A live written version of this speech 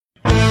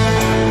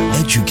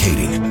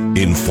educating,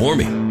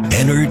 informing,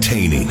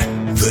 entertaining.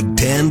 The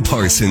Dan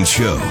Parsons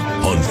Show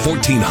on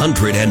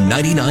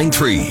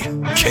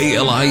 1499.3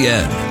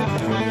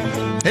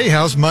 KLIN. Hey,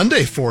 how's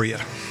Monday for you?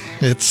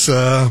 It's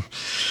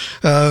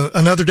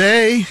another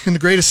day in the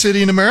greatest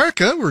city in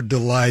America. We're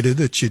delighted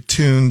that you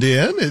tuned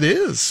in. It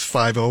is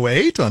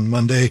 5:08 on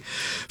Monday,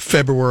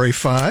 February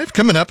 5.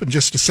 Coming up in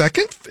just a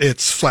second,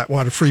 it's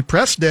Flatwater Free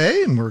Press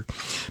Day, and we're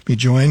be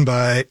joined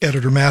by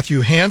editor Matthew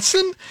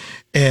Hansen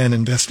and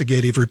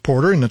investigative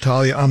reporter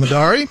Natalia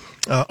Alamdari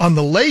on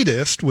the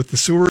latest with the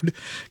Seward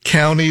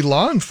County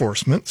law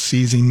enforcement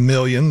seizing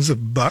millions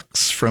of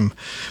bucks from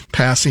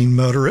passing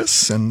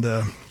motorists. And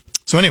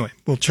so anyway,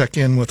 we'll check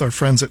in with our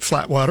friends at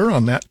Flatwater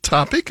on that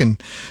topic in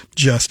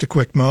just a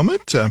quick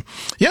moment.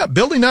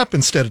 Building up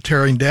instead of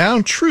tearing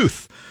down,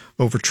 truth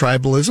over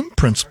tribalism,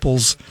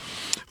 principles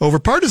over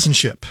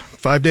partisanship,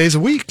 5 days a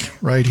week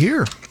right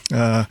here.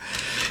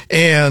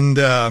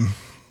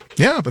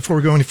 Before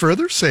we go any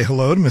further, say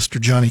hello to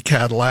Mr. Johnny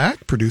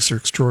Cadillac, producer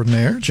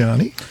extraordinaire.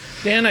 Johnny.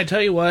 Dan, I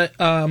tell you what,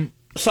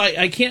 so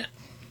I can't,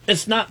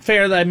 it's not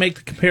fair that I make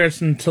the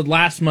comparison to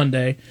last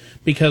Monday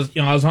because,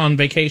 I was on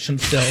vacation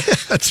still.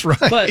 That's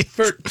right. But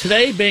for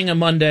today being a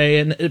Monday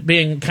and it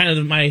being kind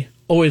of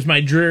always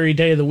my dreary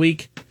day of the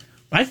week,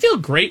 I feel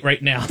great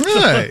right now.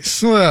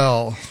 Nice.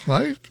 Well,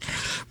 my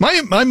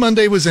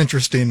Monday was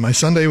interesting. My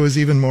Sunday was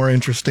even more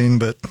interesting,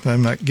 but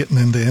I'm not getting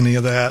into any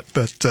of that.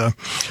 But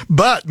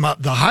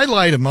the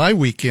highlight of my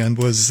weekend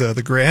was the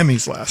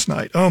Grammys last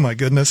night. Oh my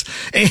goodness!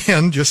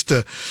 And just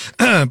to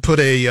put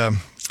a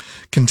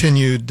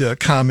continued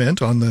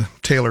comment on the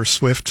Taylor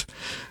Swift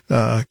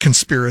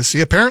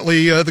conspiracy.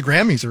 Apparently, the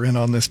Grammys are in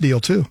on this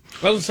deal too.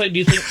 I was going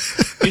to say,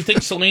 do you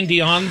think Celine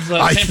Dion's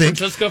San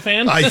Francisco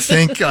fan? I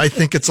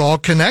think it's all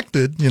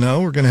connected.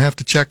 We're going to have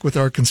to check with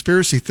our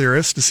conspiracy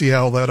theorists to see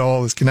how that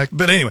all is connected.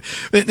 But anyway,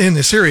 in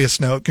a serious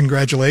note,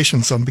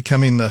 congratulations on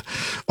becoming the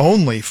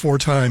only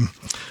four-time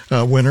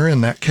winner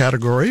in that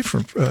category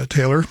for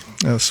Taylor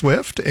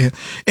Swift.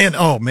 And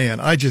oh man,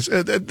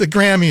 the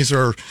Grammys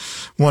are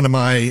one of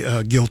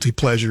my guilty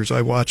pleasures.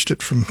 I watched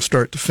it from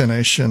start to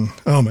finish, and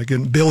oh my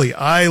goodness, Billie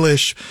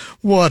Eilish,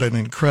 what an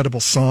incredible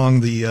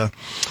song! The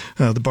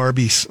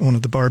Barbie, one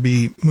of the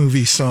Barbie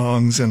movie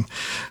songs, and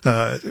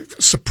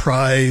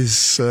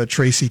surprise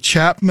Tracy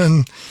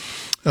Chapman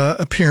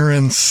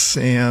appearance,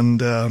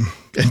 and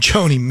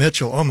Joni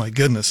Mitchell. Oh my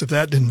goodness, if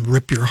that didn't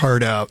rip your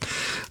heart out.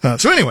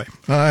 So anyway,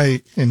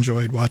 I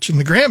enjoyed watching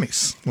the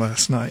Grammys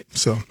last night.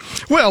 So,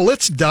 well,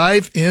 let's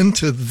dive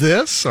into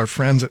this. Our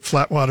friends at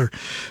Flatwater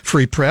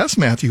Free Press,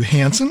 Matthew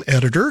Hansen,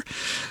 editor.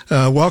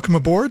 Welcome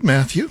aboard,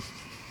 Matthew.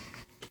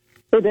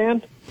 Hey,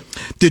 Dan.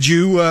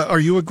 Are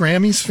you a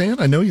Grammys fan?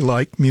 I know you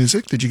like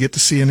music. Did you get to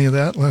see any of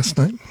that last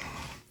night?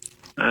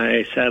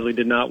 I sadly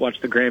did not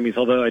watch the Grammys,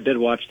 although I did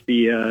watch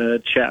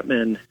the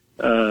Chapman,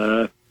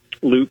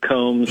 Luke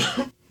Combs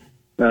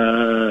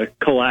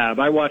collab.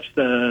 I watched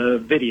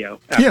the video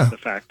after the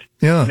fact.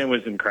 Yeah. And it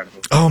was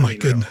incredible. Oh my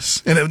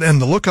goodness.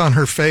 And the look on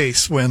her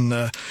face when,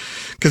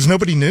 cause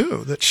nobody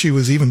knew that she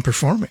was even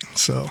performing.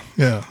 So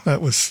yeah,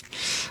 that was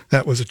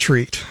a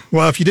treat.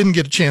 Well, if you didn't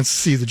get a chance to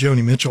see the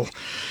Joni Mitchell,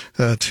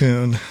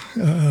 tune,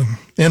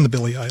 and the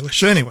Billie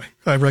Eilish. Anyway,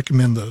 I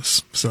recommend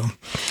those. So,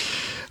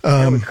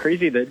 that was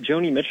crazy that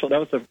Joni Mitchell, that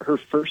was her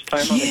first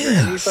time on the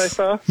Grammys I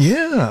saw.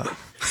 Yeah.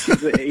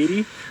 She's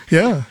 80.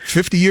 Yeah,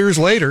 50 years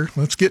later,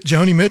 let's get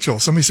Joni Mitchell.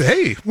 Somebody say,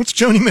 hey, what's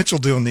Joni Mitchell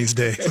doing these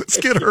days? Let's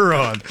get her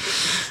on.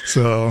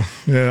 So,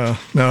 yeah,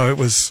 no, it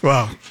was,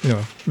 wow,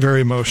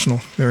 very emotional,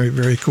 very,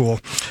 very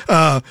cool.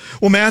 Well,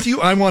 Matthew,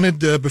 I wanted,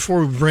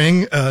 before we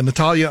bring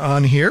Natalia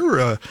on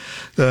here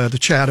to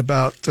chat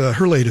about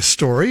her latest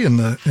story in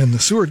the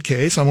Seward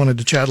case, I wanted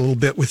to chat a little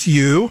bit with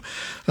you.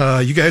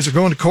 You guys are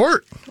going to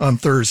court on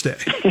Thursday.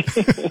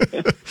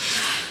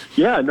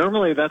 Yeah,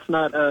 normally that's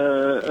not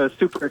a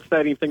super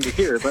exciting thing to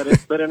hear, but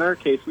in our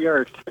case, we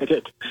are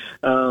excited.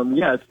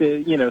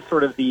 It's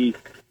sort of the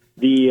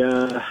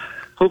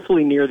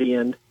hopefully near the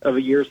end of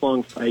a years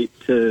long fight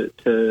to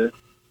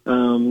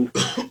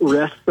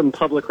wrest some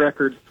public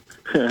records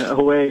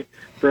away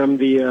from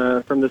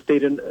the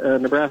state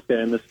of Nebraska,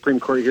 and the Supreme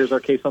Court hears our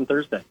case on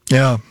Thursday.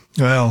 Yeah,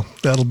 well,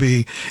 that'll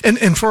be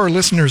and for our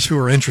listeners who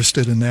are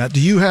interested in that,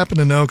 do you happen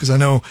to know? Because I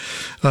know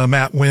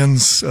Matt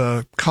Wynn's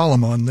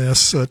column on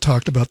this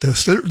talked about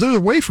this. There's a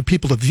way for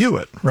people to view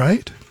it,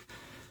 right?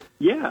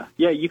 Yeah,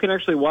 you can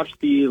actually watch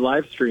the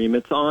live stream.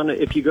 It's on,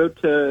 if you go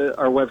to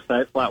our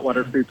website,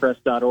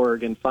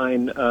 flatwaterfreepress.org, and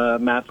find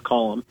Matt's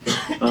column,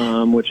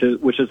 which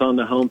is on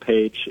the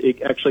homepage.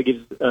 It actually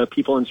gives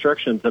people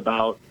instructions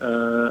about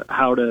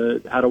how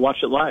to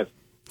watch it live.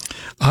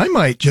 I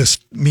might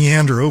just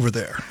meander over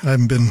there. I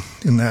haven't been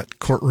in that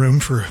courtroom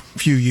for a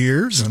few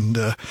years and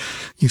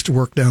used to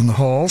work down the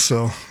hall.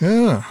 So,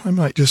 yeah, I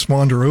might just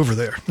wander over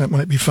there. That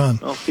might be fun.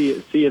 I'll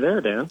see you there,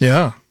 Dan.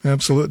 Yeah,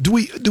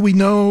 absolutely. Do we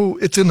know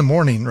it's in the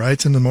morning, right?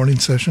 It's in the morning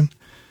session?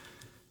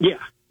 Yeah.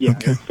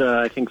 Okay. It's,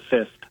 I think,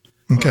 5th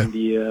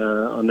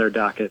on their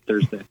docket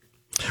Thursday.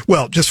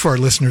 Well, just for our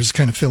listeners,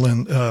 kind of fill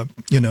in,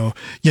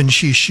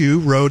 Yin-Shi Shu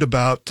wrote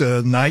about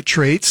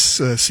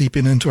nitrates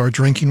seeping into our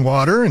drinking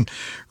water and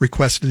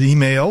requested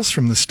emails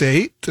from the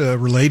state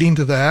relating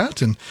to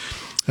that, and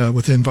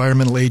with the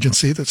environmental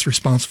agency that's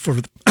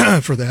responsible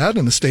for that.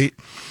 And the state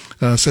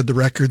said the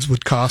records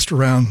would cost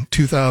around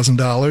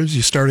 $2,000.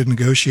 You started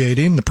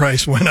negotiating. The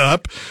price went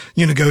up.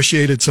 You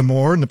negotiated some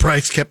more, and the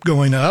price kept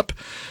going up.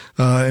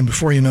 And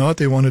before you know it,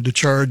 they wanted to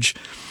charge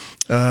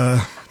you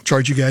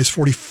guys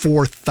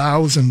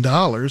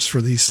 $44,000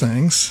 for these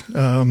things.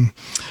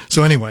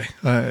 So anyway,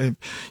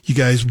 you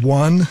guys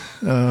won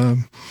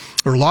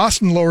or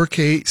lost in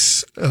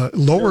lowercase.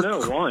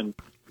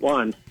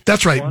 Won.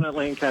 That's right. Won at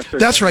Lancaster.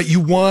 That's right.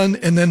 You won,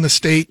 and then the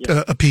state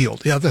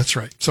appealed. Yeah, that's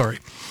right. Sorry.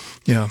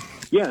 Yeah.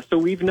 Yeah, so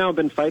we've now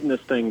been fighting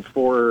this thing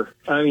for,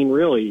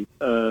 really,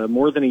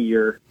 more than a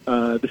year.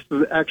 This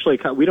is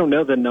actually, we don't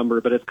know the number,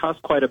 but it's cost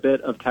quite a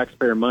bit of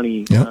taxpayer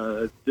money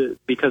because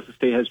the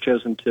state has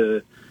chosen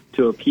to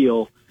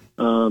appeal.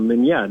 Now we'll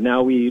eventually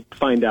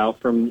find out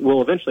from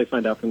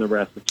the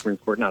Nebraska Supreme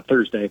Court, not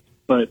Thursday,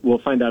 but we'll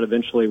find out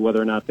eventually whether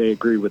or not they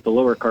agree with the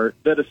lower court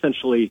that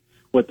essentially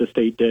what the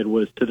state did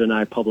was to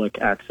deny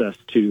public access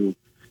to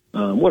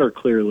what are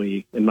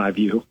clearly, in my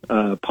view,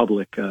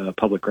 public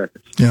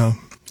records. Yeah.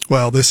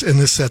 Well, this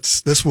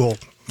will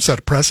set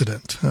a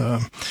precedent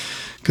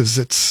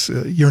because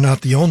you're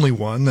not the only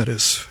one that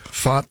has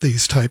fought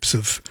these types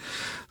of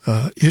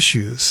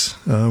issues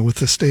with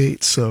the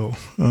state. So,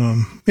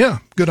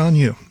 good on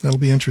you. That'll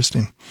be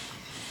interesting.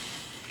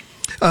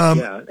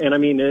 And I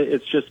mean,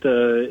 it's just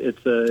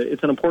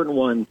it's an important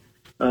one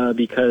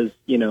because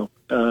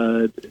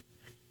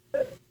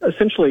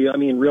essentially, I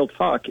mean, real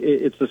talk.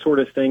 It's the sort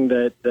of thing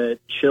that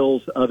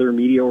chills other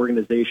media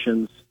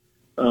organizations.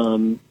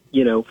 From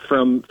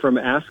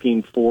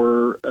asking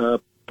for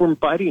from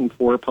fighting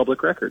for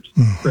public records,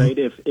 right?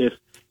 If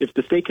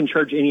the state can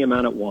charge any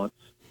amount it wants,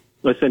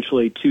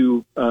 essentially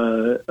to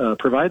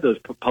provide those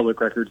public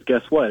records,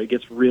 guess what? It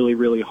gets really,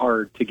 really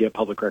hard to get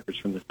public records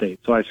from the state.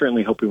 So I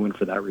certainly hope we win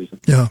for that reason.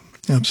 Yeah,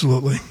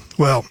 absolutely.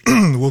 Well,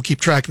 we'll keep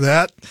track of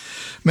that,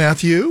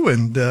 Matthew,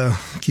 and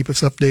keep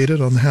us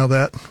updated on how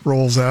that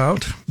rolls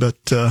out.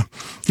 But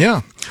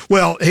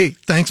well, hey,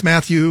 thanks,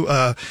 Matthew.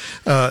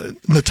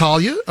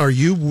 Natalia, are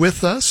you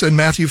with us? And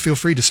Matthew, feel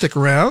free to stick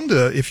around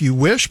if you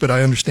wish, but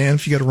I understand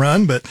if you got to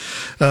run. But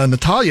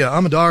Natalia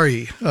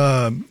Alamdari,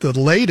 the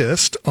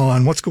latest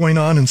on what's going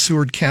on in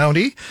Seward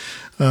County.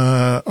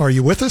 Are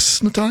you with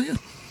us, Natalia?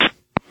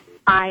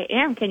 I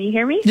am. Can you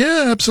hear me?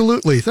 Yeah,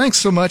 absolutely. Thanks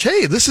so much.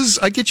 Hey,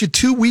 I get you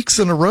 2 weeks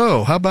in a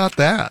row. How about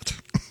that?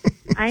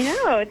 I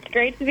know. It's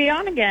great to be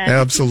on again.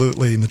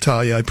 Absolutely,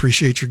 Natalia. I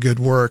appreciate your good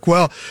work.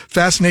 Well,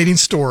 fascinating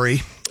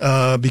story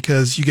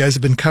because you guys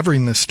have been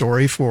covering this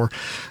story for,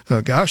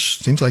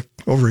 seems like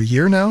over a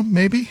year now,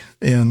 maybe.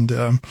 And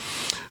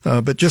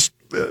but just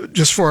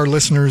for our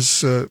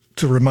listeners,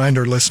 to remind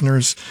our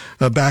listeners,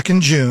 back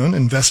in June,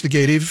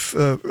 investigative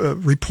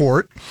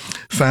report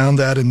found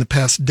that in the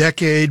past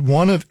decade,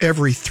 1 of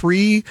every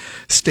 3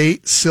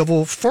 state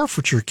civil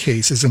forfeiture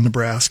cases in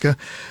Nebraska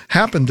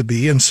happened to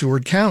be in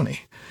Seward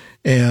County.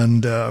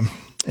 And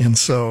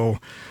so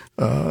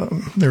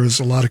there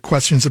was a lot of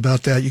questions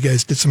about that. You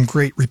guys did some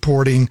great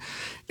reporting.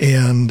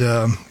 And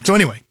so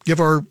anyway, give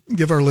our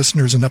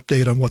listeners an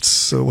update on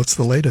what's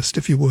the latest,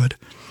 if you would.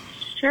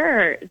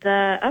 Sure.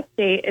 The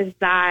update is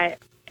that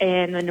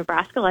in the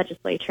Nebraska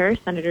legislature,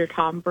 Senator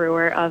Tom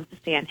Brewer of the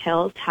Sand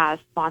Hills has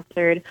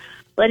sponsored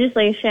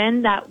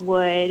legislation that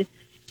would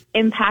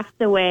impact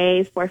the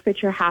way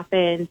forfeiture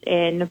happens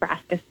in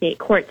Nebraska state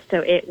courts.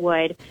 So it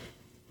would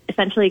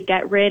essentially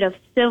get rid of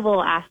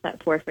civil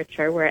asset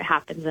forfeiture where it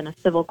happens in a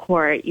civil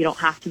court. You don't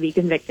have to be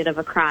convicted of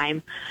a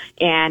crime.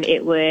 And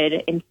it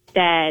would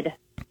instead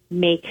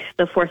make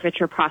the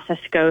forfeiture process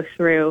go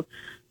through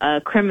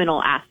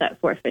criminal asset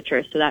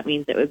forfeiture. So that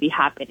means it would be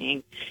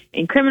happening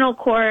in criminal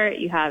court.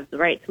 You have the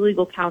right to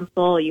legal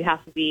counsel. You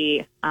have to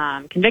be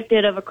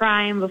convicted of a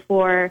crime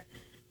before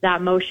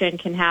that motion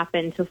can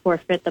happen to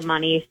forfeit the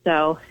money.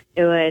 So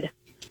it would,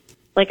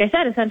 like I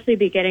said, essentially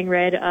be getting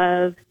rid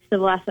of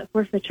civil asset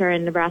forfeiture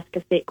in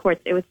Nebraska state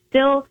courts. It would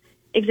still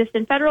exist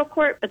in federal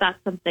court, but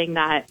that's something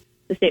that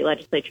the state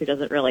legislature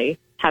doesn't really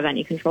have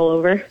any control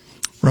over.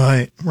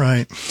 Right.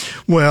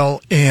 Well,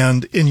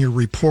 and in your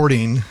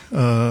reporting,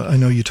 I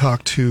know you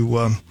talked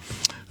to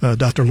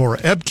Dr. Laura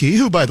Ebke,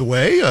 who, by the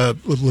way, a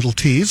little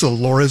tease,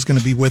 Laura is going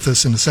to be with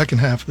us in the second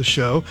half of the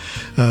show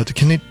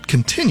to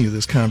continue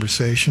this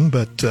conversation.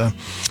 But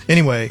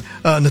anyway,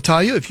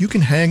 Natalia, if you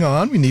can hang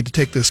on, we need to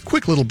take this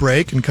quick little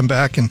break and come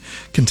back and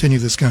continue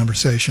this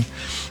conversation.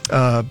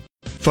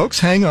 Folks,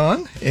 hang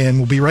on, and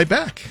we'll be right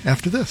back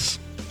after this.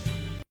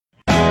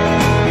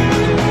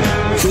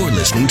 You're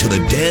listening to The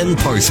Dan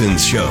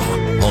Parsons Show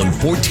on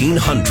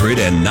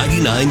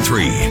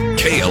 1499.3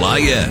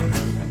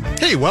 KLIN.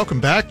 Hey, welcome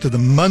back to the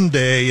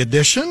Monday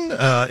edition,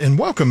 and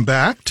welcome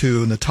back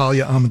to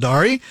Natalia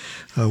Alamdari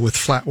with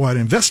Flatwater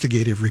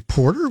investigative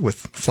reporter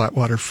with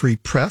Flatwater Free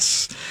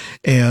Press.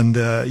 And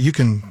you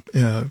can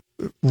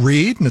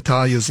read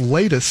Natalia's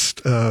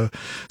latest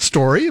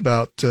story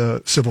about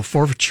civil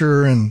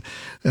forfeiture and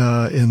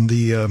in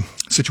the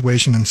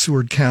situation in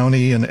Seward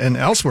County and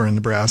elsewhere in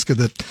Nebraska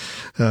that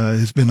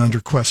has been under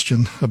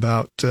question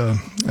about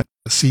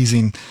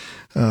seizing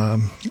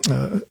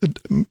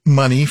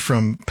money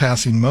from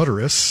passing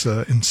motorists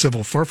in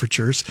civil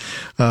forfeitures.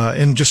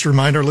 And just to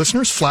remind our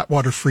listeners,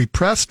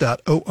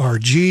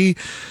 flatwaterfreepress.org,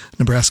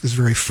 Nebraska's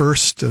very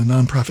first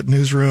nonprofit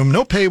newsroom.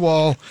 No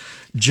paywall.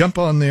 Jump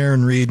on there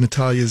and read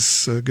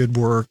Natalia's good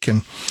work.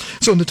 And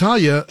so,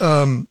 Natalia,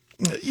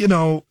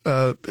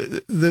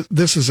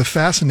 this is a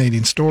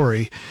fascinating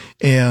story,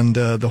 and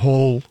the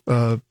whole,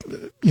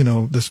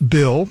 this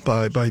bill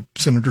by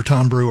Senator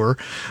Tom Brewer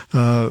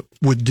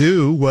would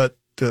do what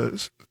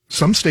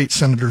some state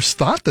senators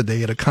thought that they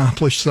had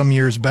accomplished some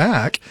years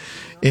back,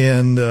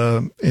 and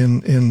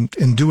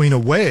in doing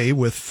away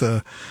with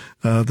the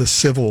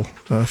civil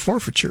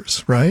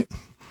forfeitures, right?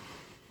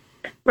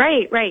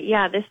 Right.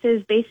 Yeah, this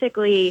is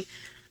basically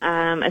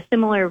a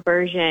similar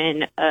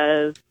version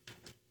of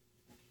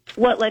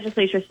what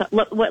legislators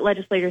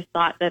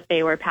thought that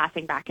they were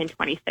passing back in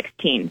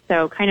 2016.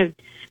 So kind of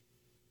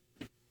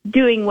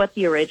doing what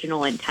the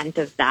original intent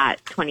of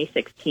that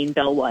 2016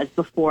 bill was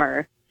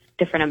before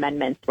different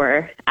amendments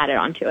were added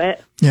onto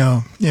it.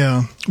 Yeah.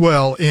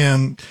 Well,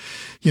 and,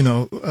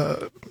 in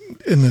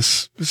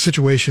this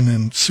situation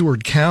in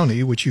Seward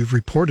County, which you've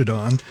reported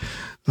on,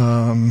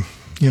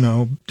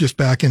 just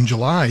back in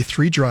July,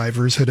 3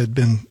 drivers had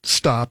been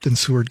stopped in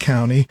Seward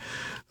County.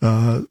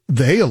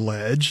 They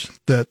allege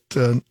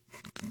that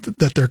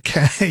their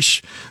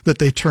cash that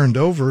they turned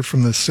over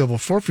from the civil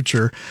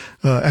forfeiture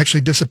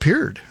actually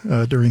disappeared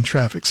during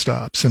traffic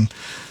stops. And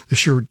the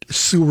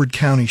Seward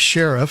County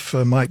Sheriff,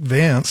 Mike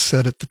Vance,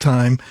 said at the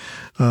time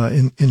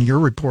in your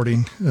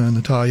reporting,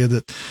 Natalia,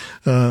 that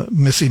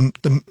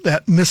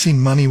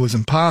missing money was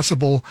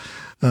impossible,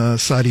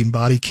 citing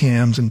body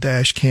cams and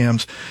dash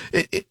cams.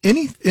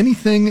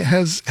 Anything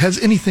has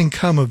anything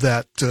come of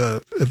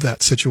that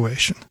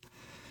situation?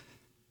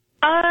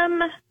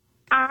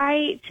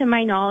 To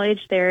my knowledge,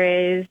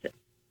 there is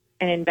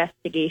an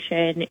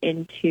investigation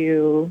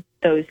into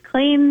those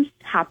claims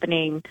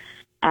happening.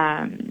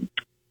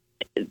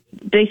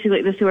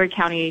 Basically, the Seward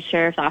County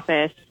Sheriff's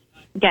Office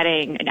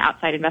getting an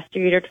outside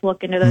investigator to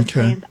look into those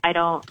claims. I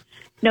don't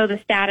know the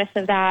status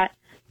of that.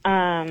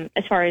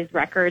 As far as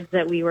records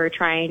that we were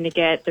trying to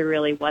get, there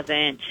really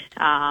wasn't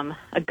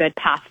a good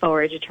path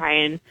forward to try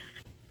and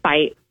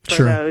fight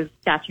for those.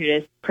 Statute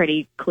is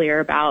pretty clear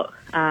about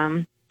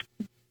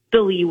the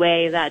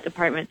leeway that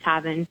departments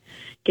have in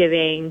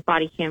giving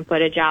body cam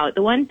footage out.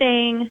 The one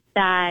thing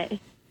that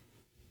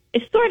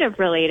is sort of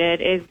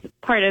related is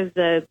part of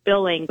the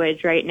bill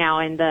language right now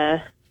in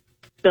the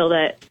bill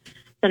that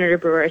Senator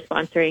Brewer is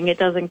sponsoring. It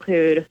does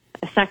include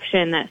a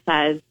section that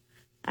says,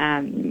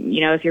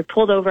 if you're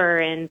pulled over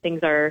and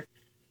things are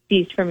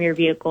seized from your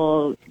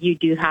vehicle, you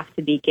do have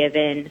to be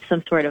given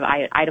some sort of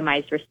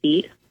itemized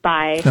receipt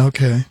by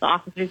the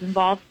officers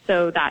involved.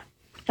 So that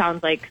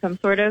sounds like some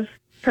sort of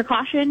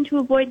precaution to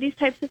avoid these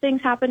types of things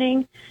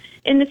happening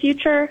in the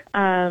future.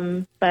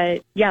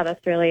 But yeah,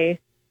 that's really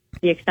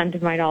the extent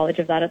of my knowledge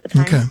of that at the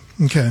time.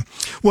 Okay.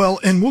 Well,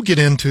 and we'll get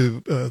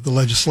into the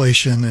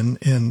legislation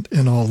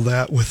and all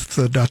that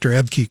with Dr.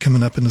 Ebke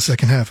coming up in the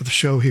second half of the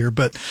show here.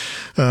 But,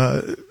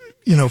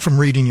 from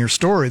reading your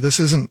story, this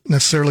isn't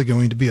necessarily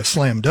going to be a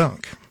slam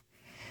dunk.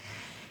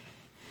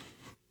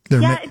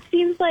 It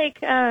seems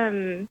like,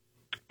 I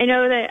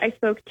know that I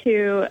spoke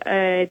to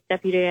a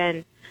deputy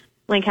in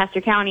Lancaster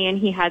County, and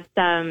he had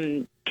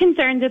some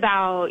concerns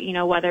about,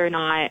 whether or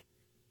not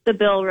the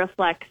bill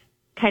reflects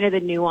kind of the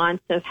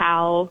nuance of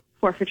how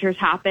forfeitures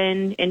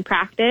happen in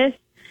practice.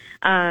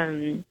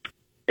 There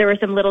were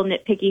some little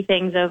nitpicky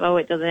things of,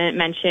 it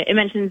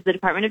mentions the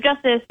Department of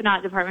Justice, but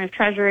not Department of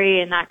Treasury,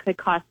 and that could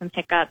cause some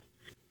hiccups.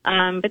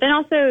 But then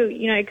also,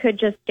 it could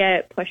just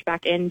get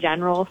pushback in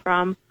general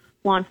from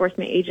law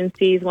enforcement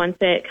agencies once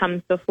it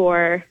comes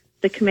before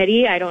the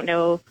committee. I don't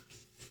know.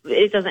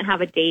 It doesn't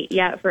have a date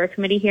yet for a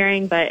committee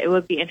hearing, but it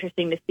would be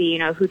interesting to see,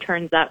 who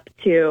turns up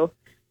to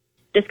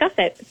discuss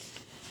it.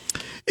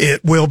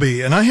 It will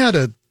be. And I had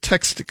a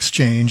text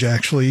exchange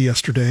actually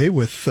yesterday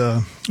with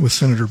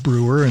Senator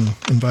Brewer and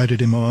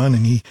invited him on,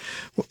 and he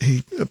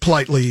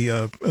politely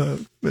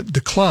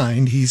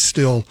declined. He's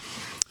still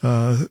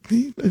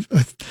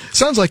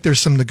sounds like there's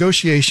some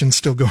negotiation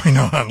still going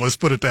on. Let's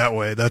put it that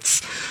way.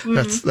 That's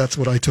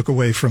what I took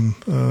away from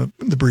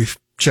the brief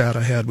chat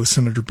I had with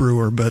Senator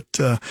Brewer. But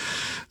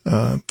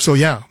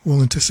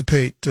we'll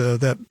anticipate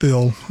that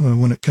bill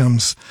when it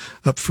comes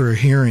up for a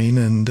hearing.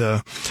 And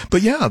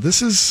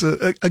this is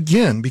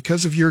again,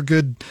 because of your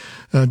good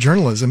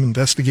journalism,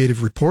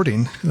 investigative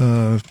reporting,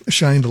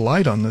 shined a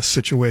light on this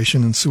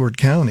situation in Seward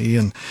County.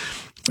 And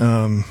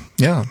and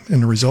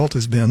the result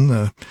has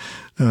been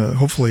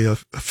hopefully a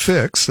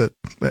fix that,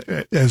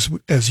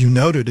 as you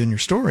noted in your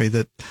story,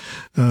 that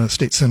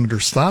state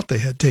senators thought they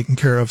had taken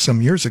care of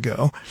some years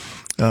ago,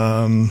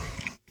 to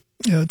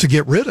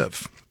get rid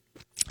of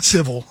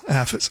civil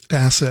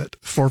asset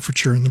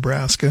forfeiture in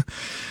Nebraska.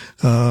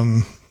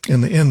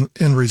 And the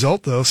end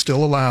result, though,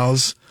 still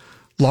allows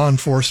law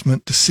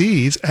enforcement to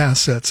seize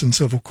assets in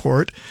civil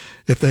court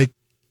if they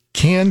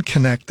can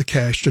connect the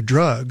cash to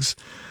drugs,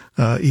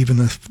 even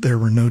if there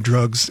were no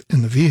drugs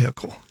in the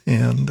vehicle.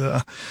 And,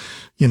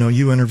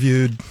 you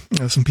interviewed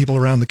some people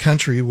around the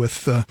country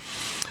with that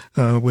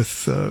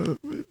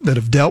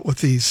have dealt with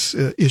these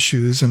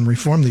issues and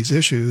reformed these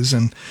issues.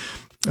 And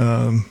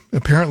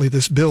apparently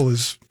this bill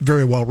is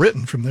very well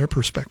written from their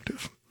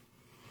perspective.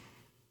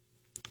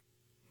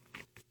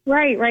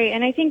 Right.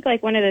 And I think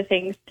one of the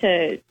things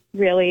to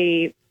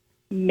really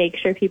make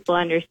sure people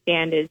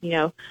understand is,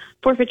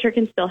 forfeiture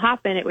can still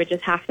happen. It would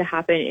just have to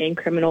happen in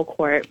criminal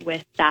court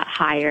with that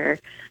higher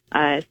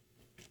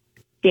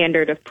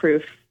standard of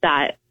proof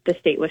that the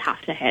state would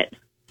have to hit.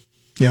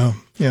 Yeah,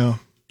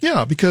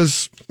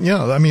 because,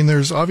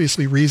 there's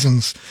obviously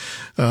reasons,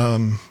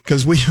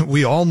 because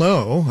we all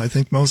know, I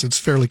think it's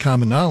fairly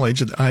common knowledge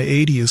that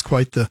I-80 is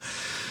quite the,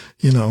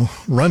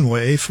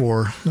 runway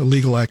for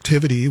illegal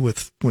activity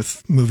with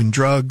moving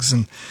drugs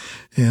and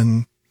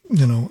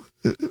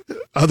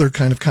other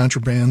kind of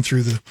contraband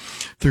through the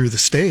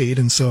state.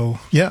 And so,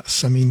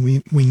 yes,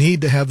 we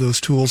need to have those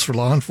tools for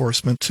law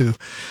enforcement to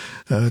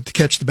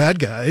catch the bad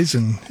guys.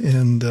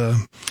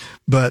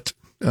 But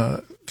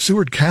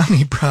Seward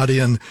County brought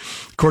in,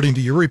 according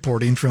to your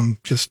reporting from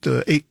just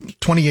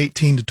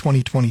 2018 to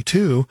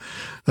 2022,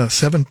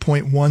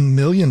 $7.1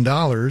 million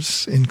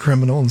in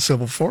criminal and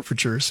civil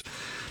forfeitures.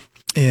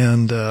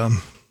 And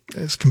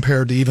as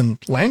compared to even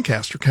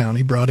Lancaster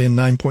County brought in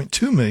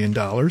 $9.2 million.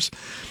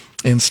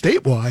 And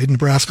statewide,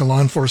 Nebraska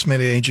law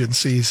enforcement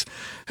agencies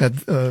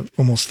had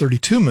almost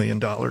 $32 million.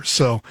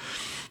 So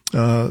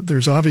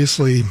there's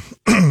obviously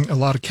a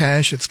lot of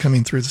cash that's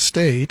coming through the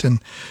state.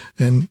 And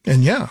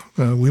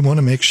we want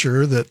to make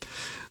sure that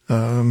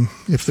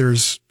if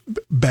there's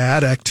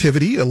bad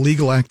activity,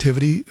 illegal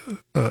activity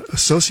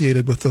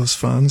associated with those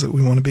funds, that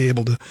we want to be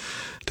able to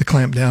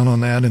clamp down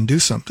on that and do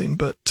something.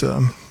 But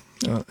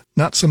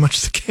not so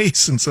much the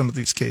case in some of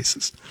these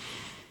cases.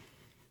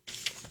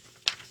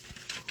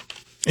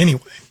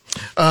 Anyway,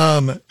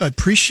 I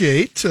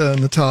appreciate,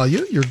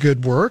 Natalia, your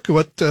good work.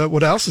 What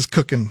else is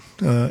cooking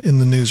in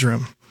the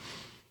newsroom?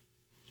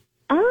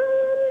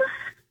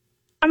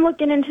 I'm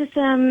looking into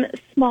some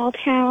small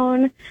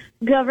town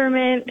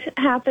government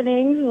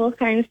happenings. We'll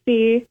kind of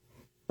see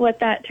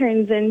what that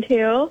turns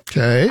into.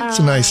 Okay, it's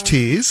a nice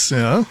tease,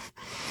 yeah.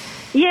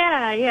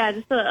 Yeah,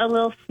 just a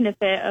little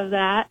snippet of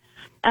that.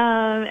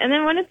 And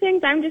then one of the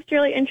things I'm just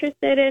really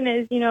interested in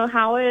is,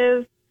 how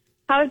have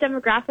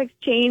demographics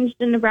changed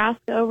in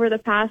Nebraska over the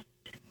past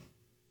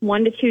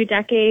 1 to 2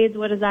 decades?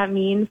 What does that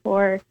mean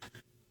for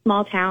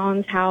small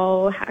towns?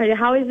 How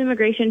is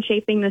immigration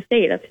shaping the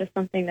state? That's just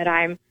something that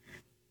I'm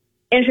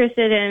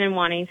interested in and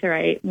wanting to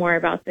write more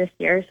about this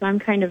year. So I'm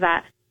kind of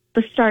at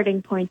the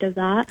starting point of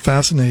that.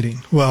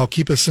 Fascinating. Well,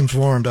 keep us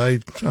informed.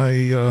 I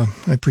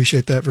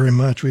appreciate that very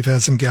much. We've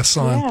had some guests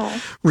on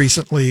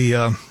recently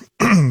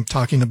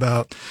talking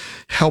about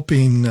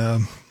helping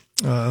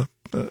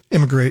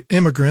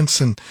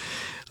immigrants and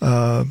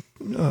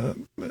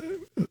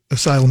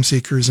asylum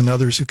seekers and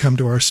others who come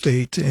to our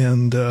state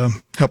and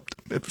help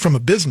from a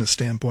business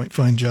standpoint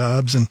find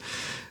jobs. And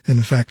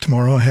in fact,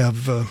 tomorrow I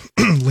have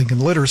Lincoln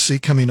Literacy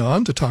coming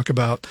on to talk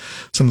about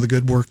some of the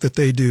good work that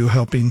they do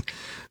helping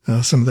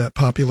some of that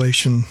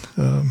population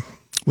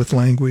with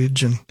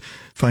language and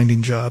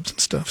finding jobs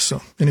and stuff.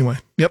 So anyway,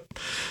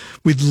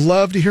 we'd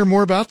love to hear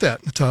more about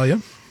that,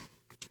 Natalia.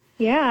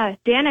 Yeah.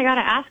 Dan, I got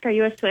to ask, are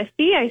you a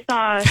Swiftie? I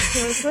saw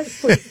Taylor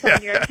Swift tweets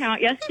on your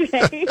account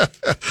yesterday.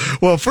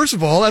 Well, first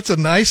of all, that's a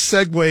nice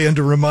segue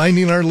into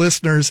reminding our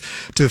listeners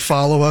to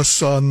follow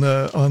us on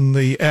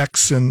the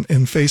X and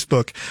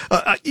Facebook.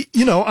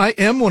 I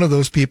am one of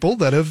those people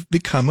that have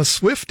become a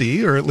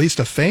Swiftie, or at least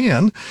a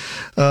fan,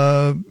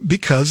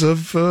 because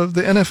of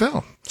the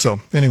NFL.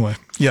 So anyway,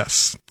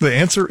 yes, the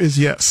answer is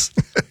yes.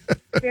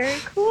 Very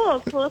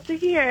cool. Cool to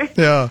hear.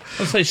 Yeah.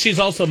 I'll say she's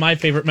also my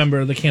favorite member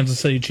of the Kansas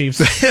City Chiefs.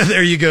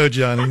 There you go,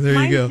 Johnny.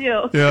 There you go.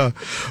 Too. Yeah.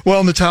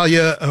 Well,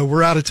 Natalia,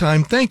 we're out of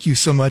time. Thank you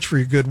so much for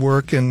your good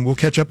work, and we'll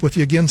catch up with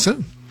you again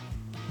soon.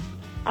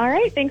 All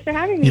right. Thanks for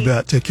having me. You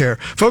bet. Take care.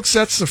 Folks,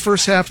 that's the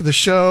first half of the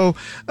show.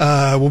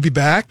 We'll be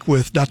back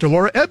with Dr.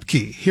 Laura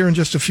Ebke here in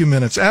just a few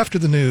minutes after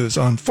the news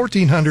on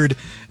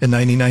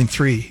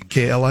 1499.3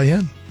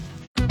 KLIN.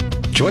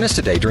 Join us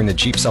today during the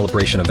Jeep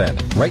Celebration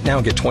event. Right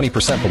now, get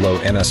 20% below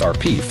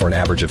MSRP for an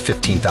average of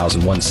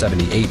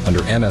 $15,178 under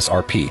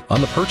MSRP on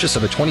the purchase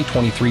of a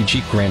 2023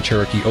 Jeep Grand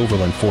Cherokee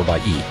Overland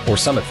 4xE or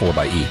Summit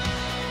 4xE.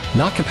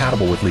 Not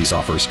compatible with lease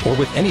offers or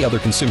with any other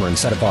consumer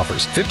incentive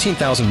offers.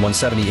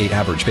 $15,178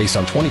 average based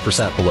on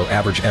 20% below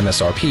average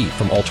MSRP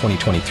from all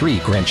 2023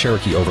 Grand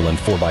Cherokee Overland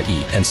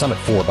 4xE and Summit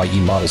 4xE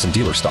models in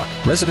dealer stock.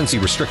 Residency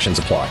restrictions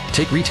apply.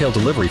 Take retail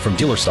delivery from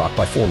dealer stock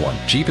by 4/1.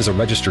 Jeep is a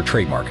registered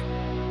trademark.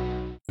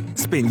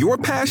 Spin your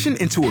passion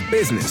into a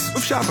business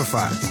with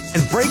Shopify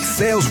and break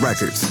sales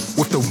records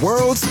with the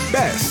world's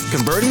best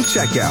converting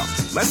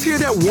checkout. Let's hear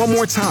that one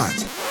more time.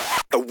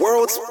 The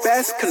world's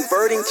best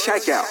converting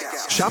checkout.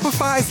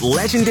 Shopify's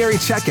legendary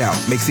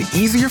checkout makes it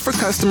easier for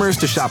customers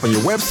to shop on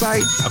your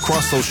website,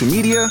 across social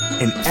media,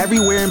 and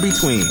everywhere in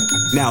between.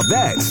 Now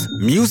that's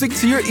music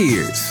to your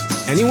ears.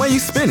 Any way you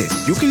spin it,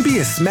 you can be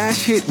a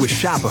smash hit with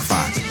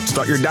Shopify.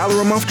 Start your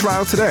 $1 a month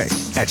trial today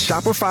at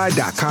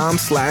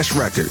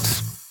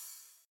shopify.com/records.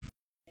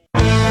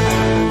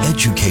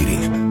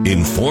 Educating,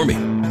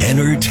 informing,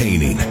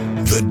 entertaining.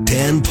 The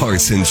Dan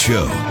Parsons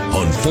Show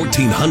on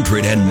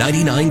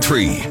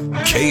 1499.3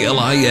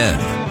 KLIN.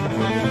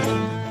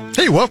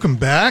 Hey, welcome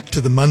back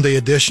to the Monday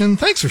edition.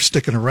 Thanks for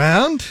sticking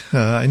around.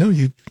 I know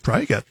you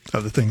probably got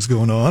other things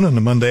going on a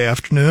Monday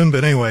afternoon,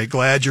 but anyway,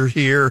 glad you're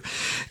here.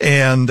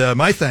 And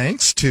my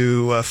thanks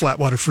to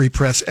Flatwater Free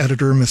Press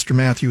editor, Mr.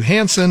 Matthew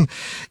Hansen,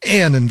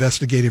 and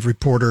investigative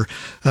reporter,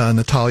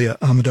 Natalia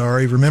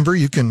Alamdari. Remember,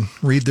 you can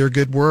read their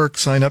good work,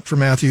 sign up for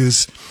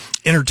Matthew's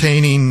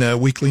entertaining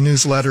weekly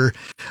newsletter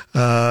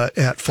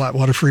at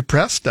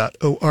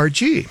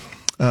flatwaterfreepress.org.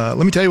 Let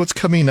me tell you what's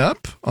coming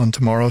up on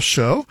tomorrow's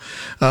show.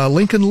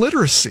 Lincoln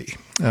Literacy.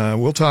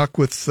 We'll talk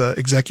with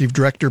Executive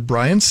Director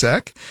Brian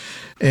Seck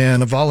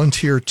and a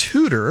volunteer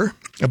tutor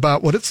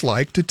about what it's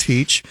like to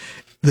teach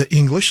the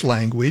English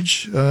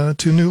language to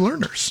new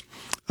learners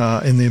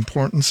and the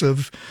importance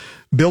of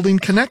building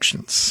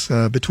connections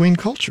between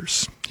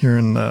cultures here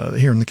in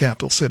the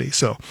capital city.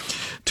 So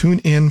tune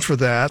in for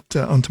that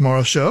on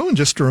tomorrow's show. And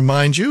just to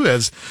remind you,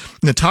 as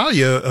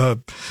Natalia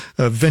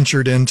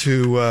ventured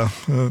into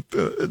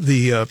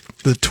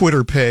the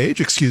Twitter page,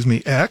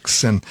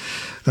 X, and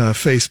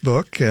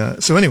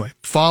Facebook. So anyway,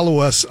 follow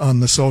us on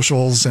the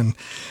socials, and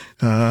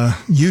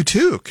you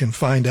too can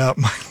find out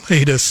my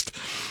latest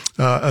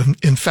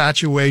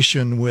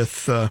infatuation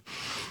with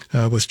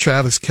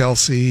Travis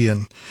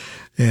Kelce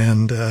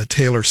and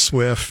Taylor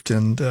Swift,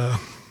 and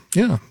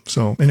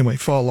so anyway,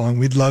 follow along.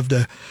 We'd love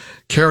to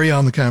carry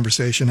on the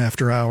conversation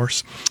after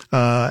hours.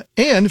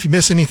 And if you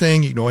miss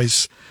anything, you can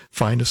always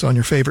find us on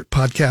your favorite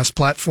podcast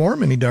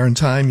platform any darn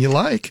time you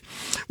like.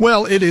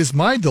 Well, it is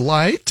my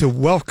delight to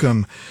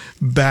welcome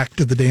back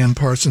to the Dan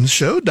Parsons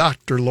Show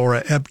Dr.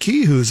 Laura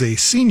Ebke, who is a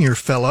senior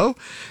fellow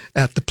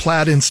at the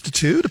Platte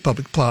Institute, a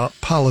public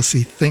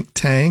policy think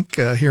tank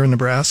here in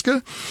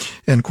Nebraska.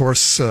 And of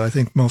course, I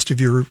think most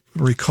of you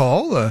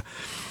recall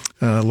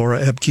Laura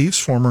Ebke,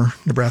 former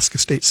Nebraska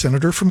State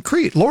Senator from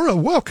Crete. Laura,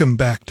 welcome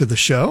back to the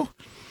show.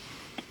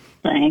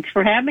 Thanks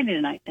for having me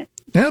tonight.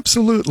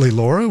 Absolutely,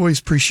 Laura. Always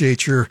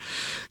appreciate your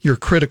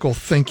critical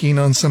thinking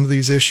on some of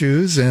these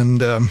issues.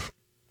 And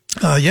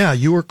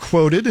you were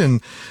quoted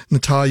in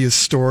Natalia's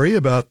story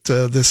about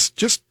this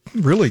just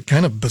really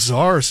kind of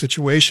bizarre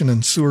situation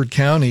in Seward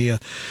County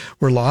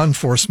where law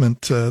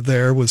enforcement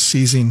there was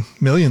seizing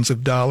millions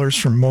of dollars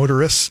from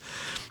motorists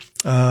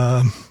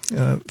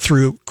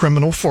through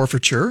criminal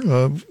forfeiture,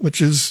 which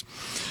is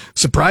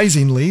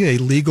surprisingly a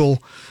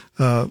legal,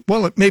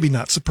 maybe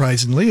not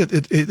surprisingly,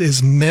 it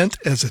is meant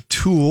as a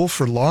tool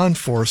for law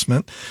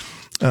enforcement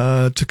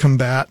to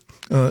combat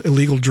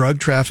illegal drug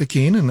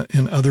trafficking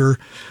and other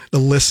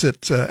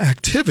illicit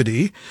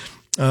activity,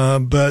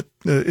 but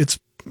it's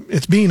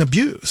being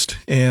abused,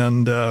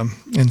 and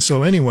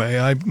so anyway,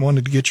 I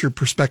wanted to get your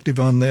perspective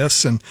on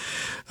this, and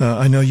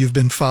I know you've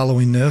been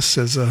following this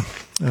as a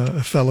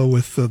fellow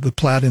with the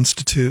Platte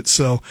Institute.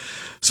 So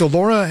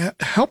Laura,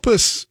 help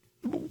us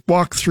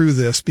walk through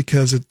this,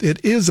 because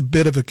it is a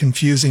bit of a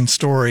confusing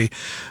story,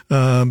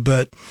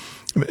 but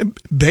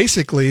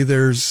basically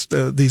there's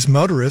these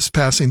motorists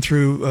passing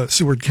through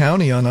Seward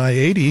County on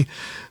I-80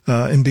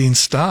 and being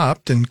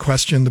stopped and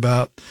questioned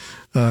about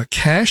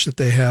cash that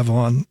they have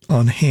on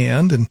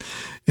hand,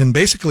 and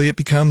basically it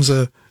becomes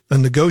a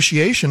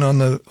negotiation on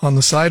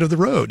the side of the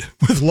road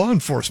with law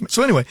enforcement.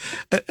 So anyway,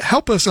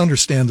 help us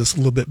understand this a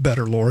little bit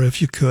better, Laura,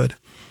 if you could.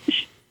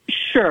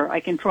 Sure,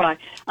 I can try.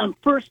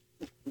 First,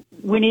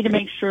 we need to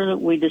make sure that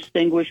we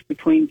distinguish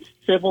between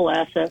civil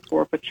asset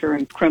forfeiture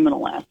and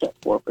criminal asset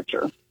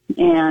forfeiture.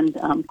 And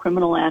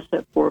criminal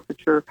asset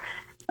forfeiture,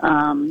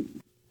 to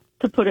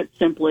put it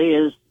simply,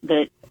 is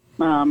that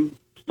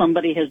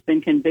somebody has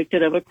been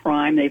convicted of a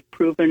crime. They've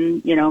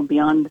proven,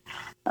 beyond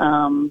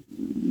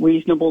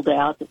reasonable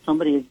doubt that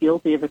somebody is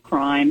guilty of a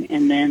crime,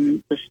 and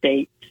then the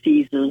state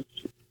seizes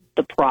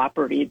the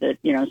property that,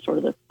 sort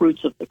of the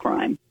fruits of the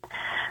crime.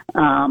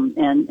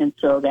 And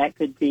so that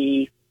could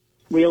be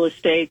real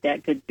estate,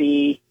 that could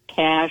be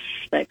cash,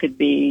 that could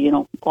be,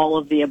 all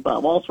of the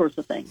above, all sorts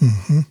of things.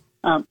 Mm-hmm.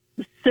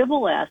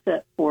 Civil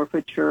asset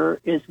forfeiture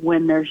is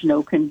when there's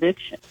no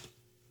conviction.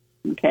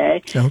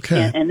 Okay.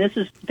 And this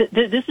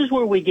is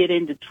where we get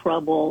into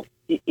trouble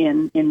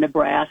in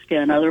Nebraska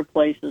and other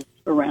places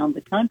around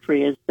the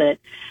country, is that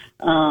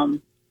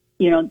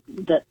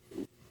that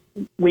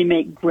we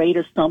make great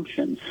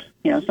assumptions.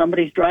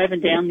 Somebody's driving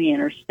down the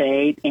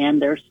interstate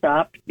and they're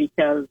stopped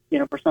because,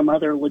 for some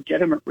other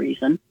legitimate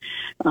reason,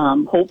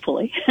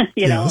 hopefully,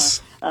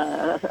 yes.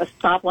 A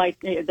stoplight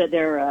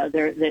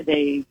that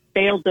they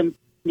failed to,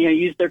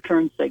 use their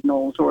turn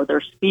signals, or they're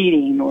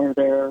speeding, or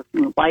their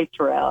lights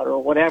are out,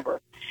 or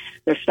whatever.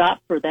 They're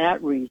stopped for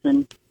that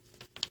reason.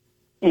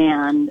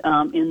 And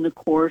in the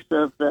course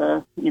of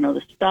the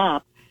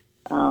stop,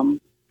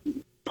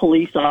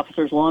 police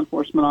officers, law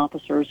enforcement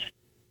officers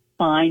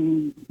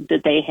find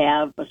that they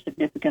have a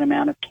significant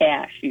amount of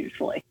cash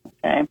usually,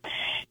 okay?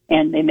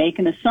 And they make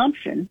an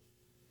assumption,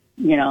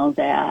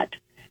 that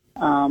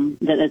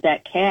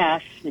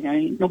cash,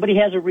 nobody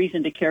has a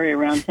reason to carry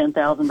around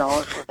 $10,000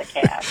 worth of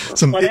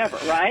cash or whatever,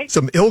 right?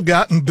 Some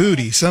ill-gotten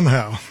booty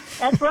somehow.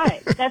 That's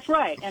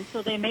right. And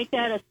so they make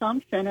that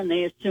assumption and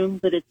they assume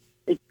that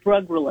it's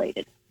drug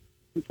related,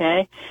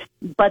 okay?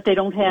 But they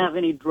don't have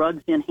any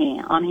drugs on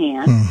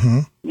hand. Mm-hmm.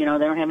 They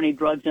don't have any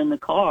drugs in the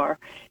car.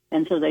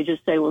 And so they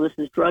just say, well, this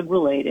is drug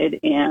related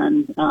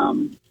and,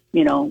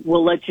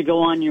 we'll let you go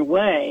on your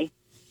way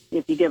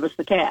if you give us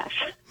the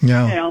cash.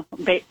 Yeah.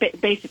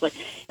 Basically.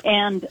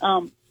 And,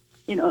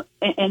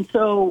 and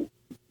so,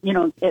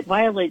 it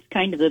violates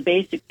kind of the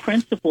basic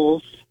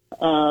principles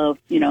of,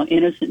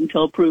 innocent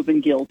until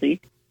proven guilty.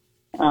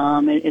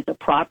 It's a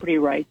property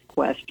rights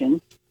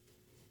question.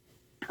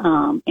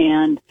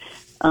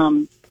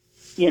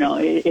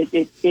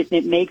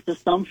 It makes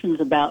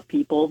assumptions about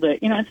people that,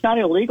 it's not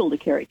illegal to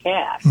carry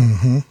cash.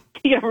 Mm-hmm.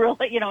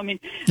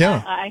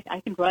 Yeah.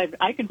 I can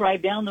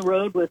drive down the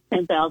road with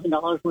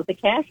 $10,000 worth of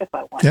cash if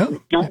I want. Yeah.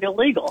 It's not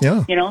illegal.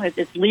 Yeah.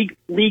 It's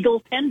legal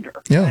tender.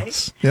 Yes.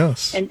 Right?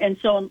 Yes. And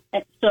so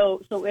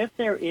if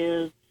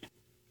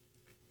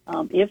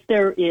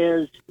there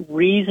is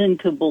reason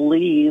to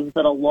believe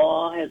that a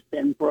law has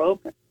been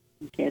broken,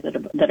 okay,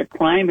 that a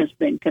crime has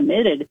been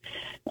committed,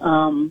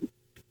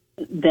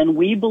 then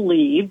we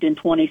believed in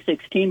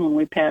 2016 when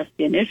we passed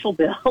the initial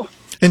bill.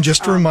 And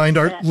just to remind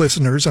our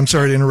listeners, I'm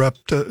sorry to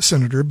interrupt,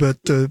 Senator,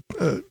 but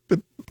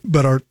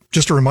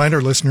just to remind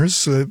our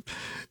listeners,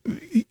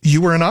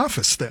 you were in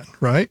office then,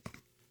 right?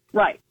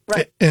 Right.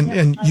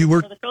 And you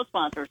were the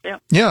co-sponsors. Yeah.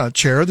 Yeah,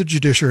 chair of the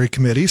Judiciary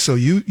Committee, so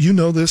you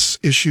know this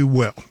issue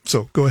well.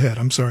 So go ahead.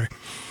 I'm sorry.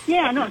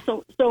 Yeah, no.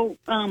 So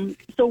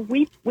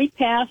we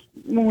passed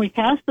when we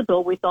passed the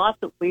bill. We thought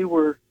that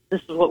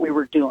this is what we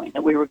were doing,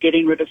 that we were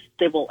getting rid of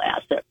civil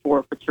asset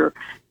forfeiture,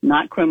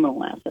 not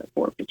criminal asset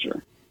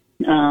forfeiture.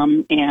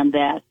 And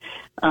that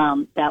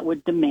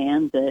would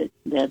demand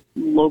that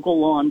local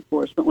law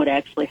enforcement would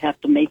actually have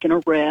to make an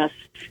arrest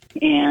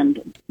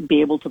and be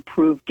able to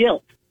prove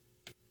guilt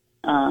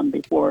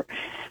before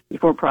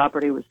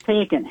property was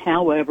taken.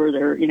 However,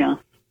 it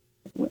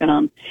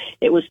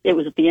was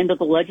at the end of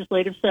the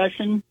legislative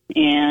session,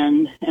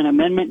 and an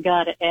amendment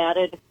got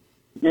added.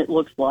 It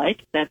looks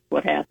like that's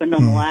what happened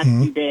on the last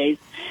few days,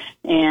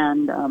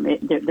 and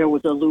there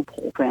was a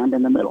loophole found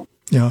in the middle.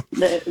 Yeah.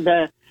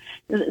 The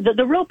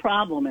real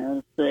problem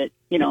is that,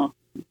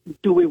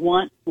 do we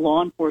want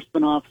law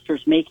enforcement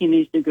officers making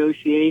these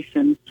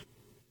negotiations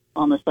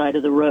on the side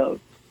of the road?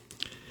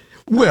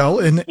 Well,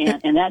 and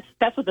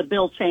that's what the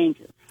bill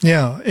changes.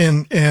 Yeah,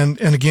 and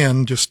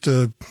again, just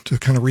to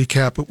kind of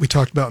recap what we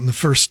talked about in the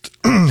first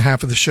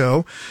half of the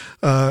show,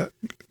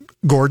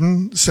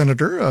 Gordon,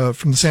 Senator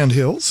from the Sand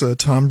Hills,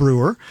 Tom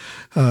Brewer,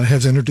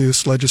 has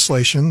introduced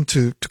legislation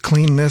to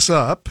clean this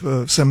up,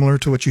 similar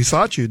to what you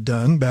thought you'd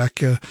done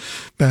back a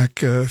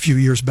few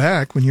years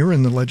back when you were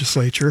in the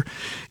legislature.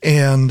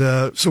 And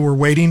so we're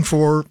waiting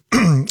for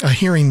a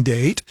hearing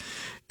date.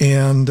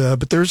 And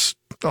but there's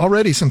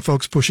already some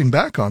folks pushing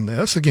back on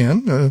this,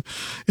 again,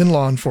 in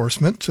law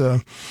enforcement.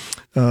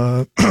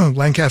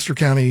 Lancaster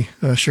County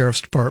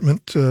Sheriff's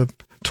Department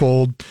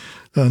told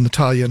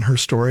Natalia in her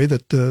story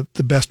that the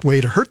best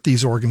way to hurt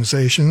these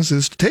organizations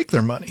is to take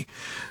their money.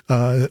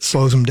 It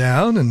slows them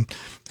down, and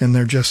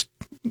they're just,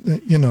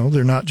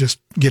 they're not just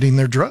getting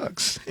their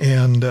drugs.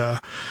 And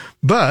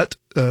but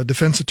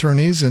defense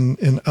attorneys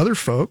and other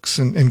folks,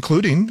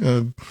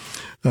 including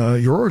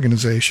your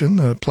organization,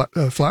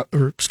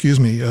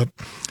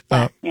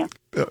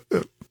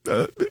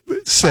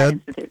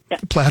 said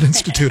Platte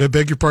Institute. I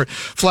beg your pardon.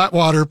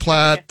 Flatwater,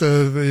 Platte.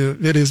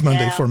 It is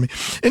Monday for me.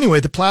 Anyway,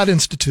 the Platte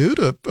Institute,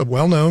 a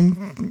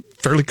well-known,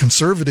 fairly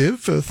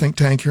conservative think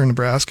tank here in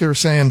Nebraska, are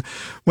saying,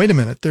 wait a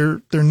minute,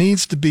 there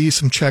needs to be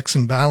some checks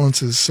and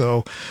balances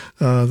so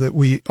that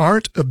we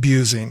aren't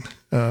abusing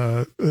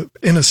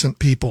innocent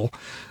people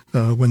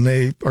when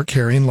they are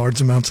carrying large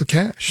amounts of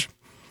cash.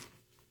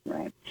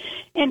 Right.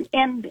 And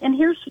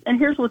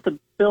here's what the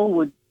bill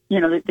would,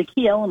 the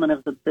key element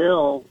of the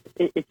bill,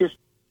 it just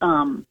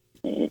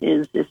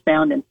is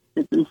found in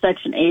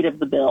Section 8 of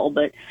the bill,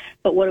 but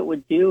what it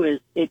would do is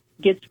it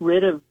gets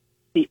rid of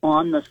the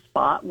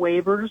on-the-spot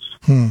waivers,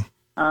 and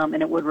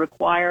it would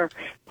require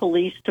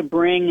police to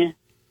bring,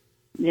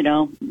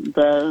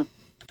 the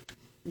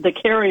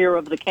carrier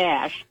of the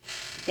cash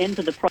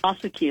into the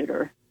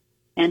prosecutor,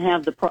 and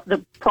have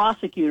the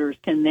prosecutors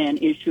can then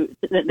can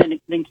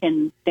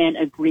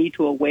agree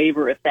to a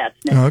waiver if that's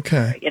necessary.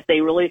 Okay. If they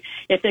really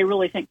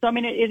think so. I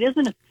mean, it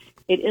isn't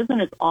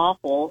as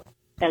awful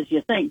as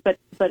you think, but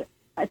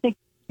I think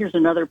here's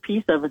another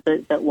piece of it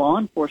that law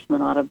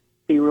enforcement ought to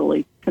be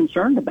really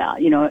concerned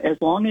about. As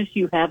long as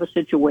you have a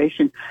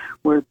situation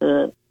where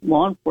the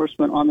law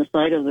enforcement on the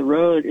side of the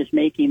road is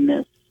making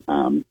this,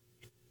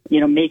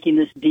 making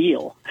this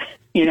deal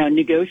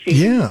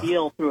negotiating the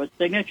deal through a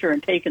signature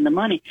and taking the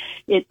money.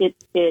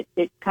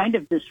 It kind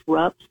of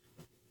disrupts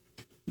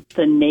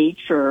the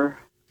nature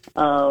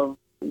of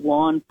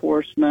law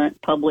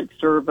enforcement, public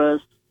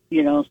service,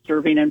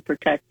 serving and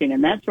protecting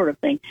and that sort of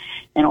thing,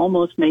 and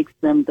almost makes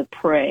them the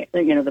prey,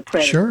 the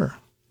predator. Sure.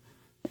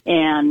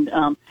 And,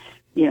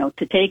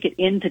 to take it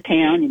into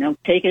town,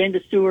 take it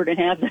into Seward and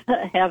have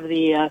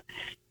the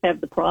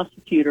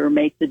prosecutor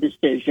make the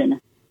decision,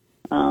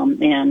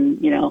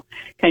 and,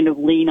 kind of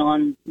lean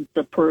on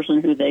the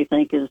person who they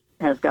think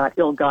has got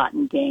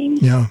ill-gotten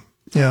gains. Yeah.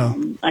 Yeah.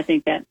 I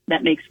think that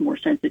makes more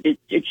sense. It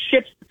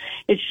shifts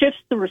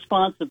the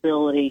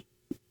responsibility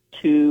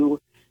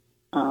to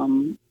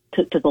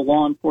the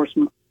law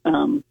enforcement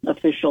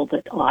official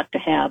that ought to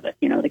have it,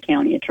 the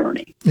county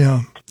attorney.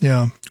 Yeah,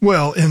 yeah.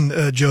 Well, and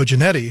Joe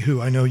Giannetti,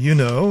 who I know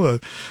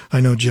I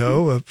know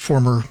Joe, a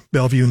former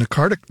Bellevue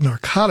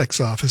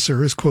narcotics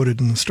officer, is quoted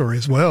in the story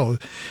as well.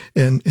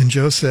 And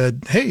Joe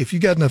said, "Hey, if you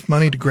got enough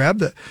money to grab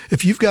that,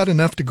 if you've got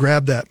enough to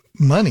grab that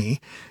money,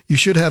 you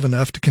should have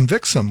enough to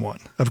convict someone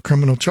of a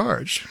criminal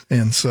charge."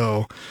 And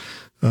so,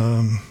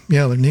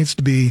 there needs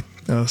to be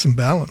some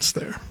balance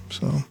there.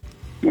 So,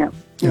 yeah.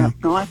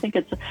 No, I think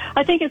it's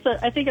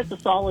a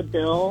solid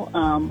bill.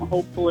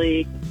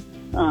 Hopefully,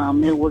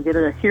 it will get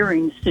a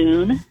hearing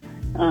soon,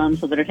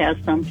 so that it has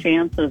some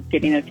chance of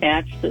getting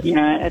attached.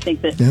 I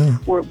think that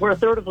we're a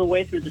third of the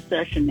way through the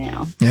session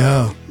now.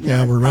 Yeah,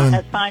 we're running.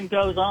 As time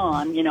goes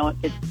on,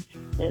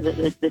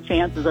 the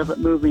chances of it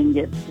moving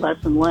get less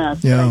and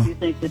less. Yeah. But I do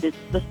think that this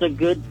is a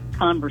good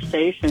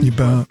conversation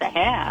for us to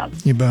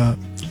have. You bet.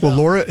 Well,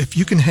 Laura, if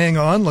you can hang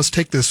on, let's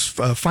take this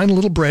final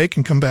little break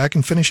and come back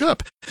and finish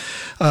up.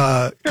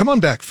 Come on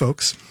back,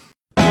 folks.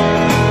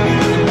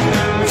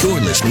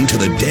 You're listening to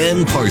The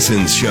Dan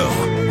Parsons Show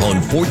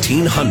on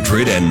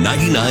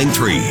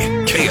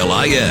 1499.3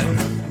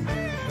 KLIN.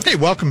 Hey,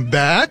 welcome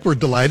back. We're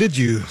delighted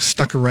you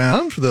stuck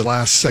around for the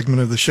last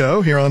segment of the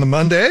show here on a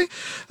Monday.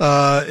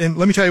 And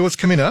let me tell you what's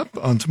coming up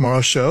on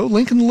tomorrow's show.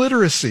 Lincoln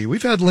Literacy.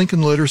 We've had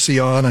Lincoln Literacy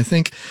on, I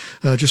think,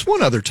 just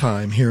one other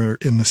time here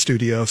in the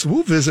studio. So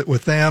we'll visit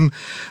with them,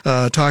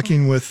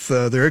 talking with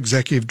their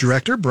executive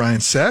director, Brian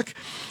Seck.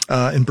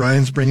 And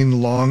Brian's bringing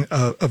along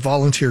a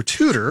volunteer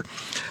tutor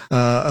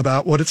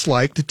about what it's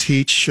like to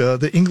teach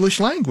the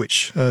English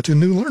language to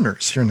new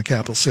learners here in the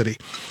capital city,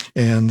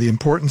 and the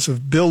importance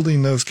of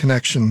building those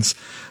connections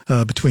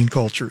between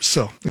cultures.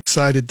 So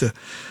excited to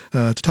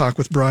talk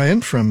with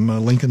Brian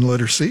from Lincoln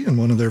Literacy and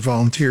one of their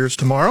volunteers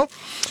tomorrow.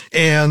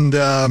 And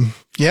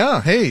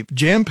hey,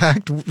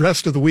 jam-packed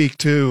rest of the week,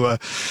 too.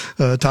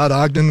 Todd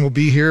Ogden will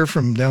be here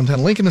from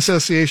Downtown Lincoln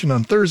Association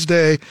on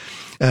Thursday.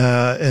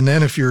 And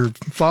then if you're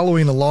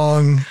following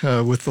along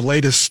with the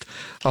latest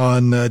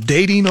on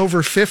dating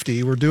over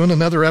 50, we're doing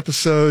another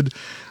episode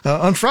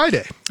on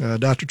Friday.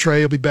 Dr.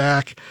 Trey will be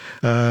back.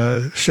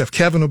 Chef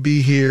Kevin will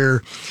be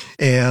here.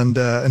 And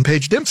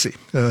Paige Dempsey,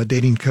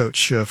 dating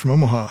coach from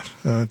Omaha,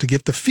 to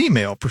get the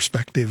female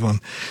perspective on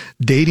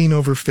dating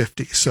over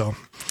 50. So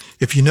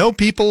if you know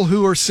people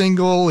who are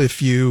single,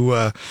 if you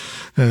have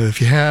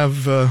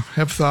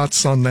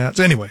thoughts on that.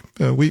 So anyway,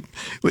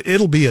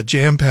 it'll be a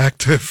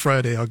jam-packed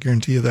Friday, I'll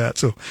guarantee you that.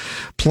 So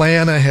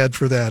plan ahead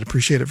for that.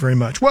 Appreciate it very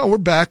much. Well, we're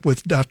back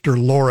with Dr.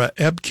 Laura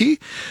Ebke,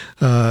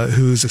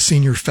 who's a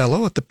senior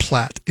fellow at the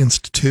Platte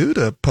Institute,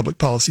 a public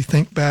policy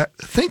think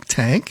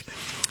tank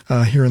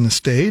here in the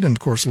state. And of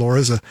course, Laura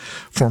is a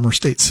former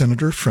state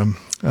senator from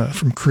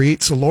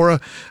Crete. So Laura,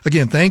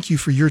 again, thank you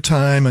for your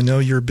time. I know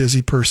you're a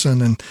busy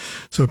person, and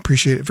so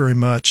appreciate it very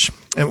much.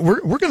 And we're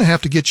going to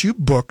have to get you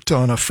booked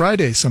on a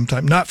Friday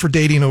sometime, not for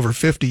dating over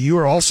 50. You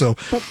are also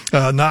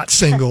not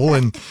single,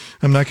 and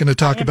I'm not going to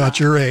talk about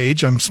your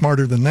age. I'm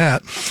smarter than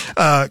that,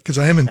 because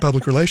I am in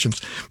public relations.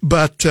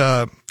 But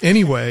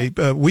anyway,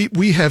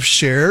 we have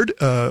shared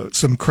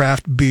some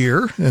craft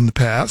beer in the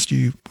past.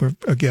 You were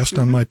a guest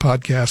on my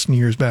podcast some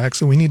years back,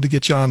 so we need to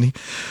get you on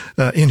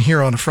in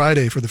here on a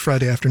Friday for the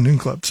Friday Afternoon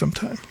Club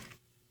sometime.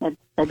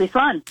 That'd be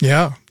fun.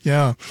 Yeah.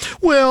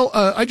 Well,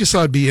 I just thought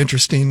it'd be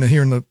interesting to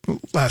hear in the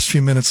last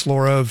few minutes,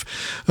 Laura, of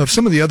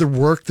some of the other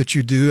work that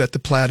you do at the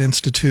Platte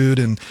Institute,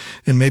 and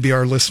maybe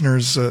our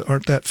listeners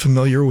aren't that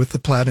familiar with the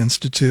Platte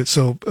Institute.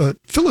 So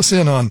fill us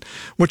in on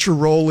what your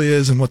role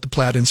is and what the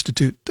Platte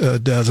Institute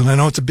does. And I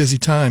know it's a busy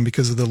time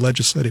because of the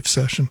legislative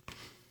session.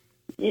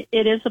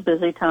 It is a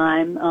busy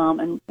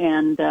time,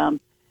 and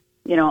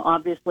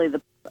obviously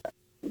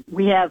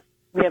we have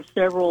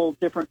several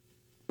different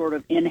sort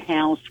of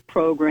in-house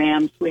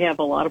programs. We have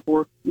a lot of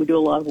work. We do a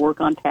lot of work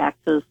on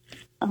taxes.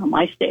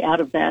 I stay out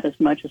of that as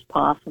much as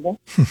possible.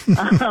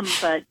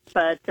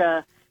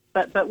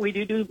 But we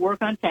do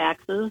work on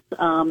taxes,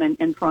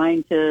 and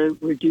trying to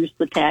reduce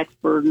the tax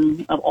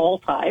burden of all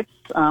types,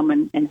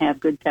 and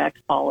have good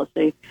tax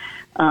policy.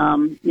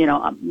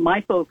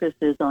 My focus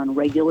is on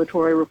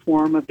regulatory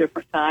reform of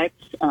different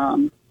types.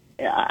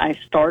 I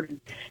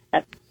started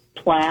at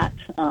Platte,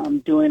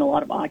 doing a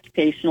lot of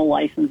occupational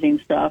licensing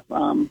stuff,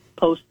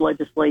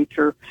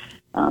 post-legislature,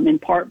 in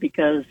part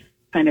because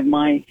kind of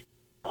my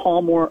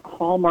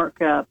hallmark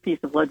piece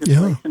of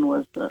legislation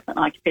was an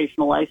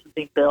occupational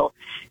licensing bill,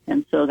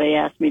 and so they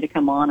asked me to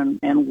come on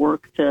and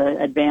work to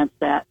advance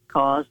that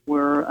cause.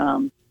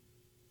 We're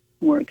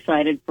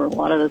excited for a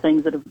lot of the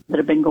things that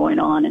have been going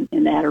on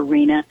in that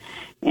arena,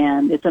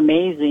 and it's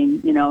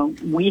amazing.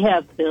 We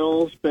have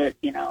bills, but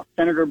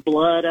Senator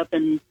Blood up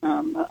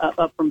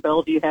from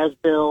Bellevue has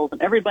bills,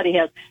 and everybody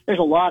has. There's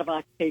a lot of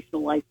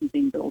occupational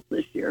licensing bills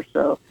this year,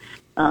 so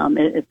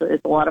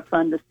it's a lot of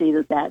fun to see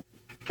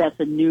that's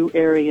a new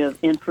area of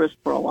interest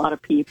for a lot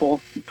of people,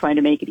 trying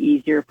to make it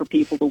easier for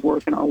people to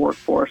work in our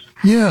workforce.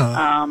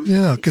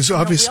 Because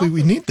obviously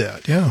we need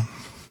that.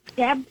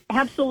 Yeah,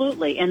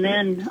 absolutely. And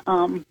then,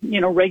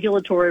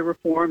 regulatory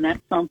reform, that's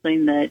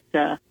something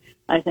that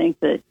I think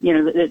that,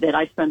 that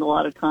I spend a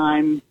lot of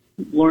time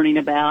learning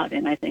about.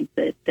 And I think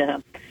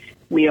that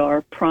we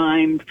are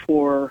primed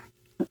for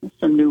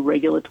some new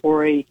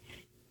regulatory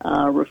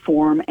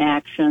reform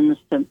actions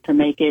to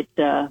make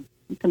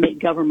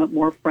government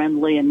more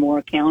friendly and more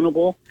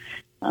accountable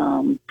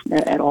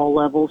at all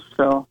levels.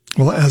 So,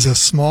 well, as a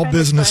small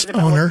business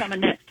owner,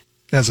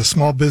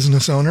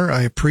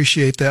 I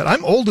appreciate that.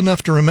 I'm old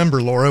enough to remember,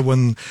 Laura,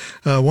 when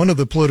one of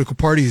the political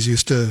parties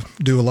used to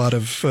do a lot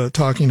of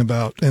talking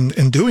about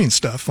and doing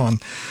stuff on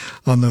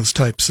those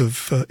types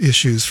of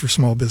issues for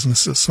small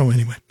businesses. So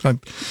anyway,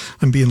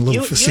 I'm being a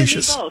little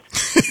facetious. You and me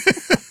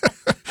both.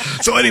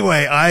 So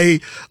anyway, I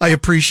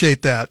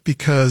appreciate that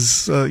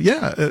because,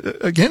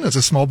 again, as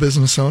a small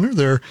business owner,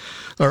 there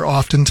are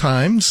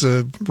oftentimes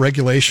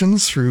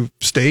regulations through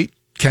state,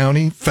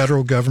 county,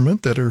 federal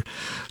government that are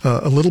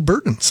a little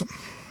burdensome.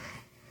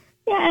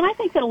 Yeah, and I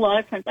think that a lot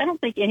of times, I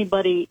don't think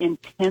anybody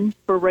intends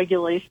for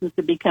regulations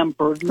to become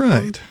burdensome.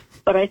 Right.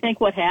 But I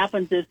think what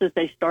happens is that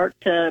they start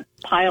to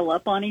pile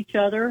up on each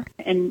other,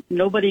 and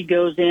nobody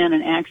goes in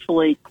and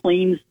actually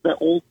cleans the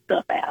old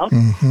stuff out.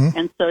 Mm-hmm.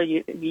 And so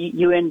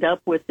you end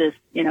up with this,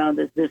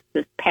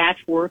 this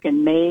patchwork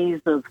and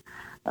maze of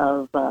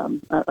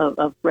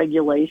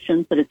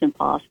regulations that it's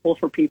impossible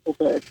for people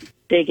to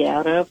dig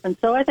out of. And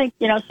so I think,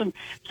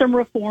 some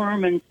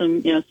reform and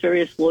some,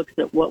 serious looks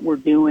at what we're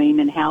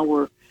doing and how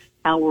we're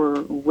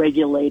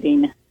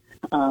regulating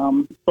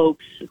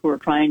folks who are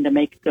trying to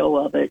make a go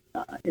of it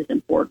is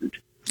important.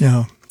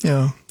 Yeah,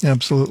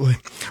 absolutely.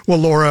 Well,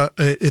 Laura,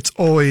 it's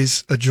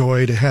always a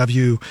joy to have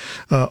you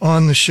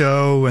on the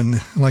show.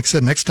 And like I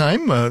said, next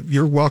time,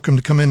 you're welcome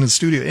to come into the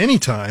studio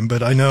anytime.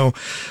 But I know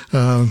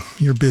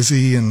you're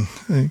busy and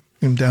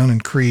down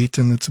in Crete,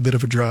 and it's a bit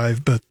of a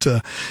drive. But,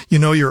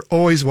 you're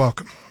always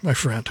welcome, my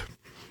friend.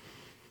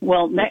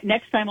 Well,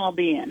 next time I'll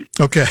be in.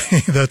 Okay,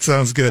 that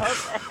sounds good.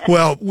 Okay.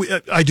 Well,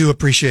 I do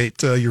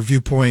appreciate your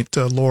viewpoint,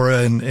 Laura,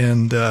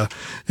 and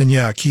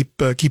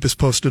keep us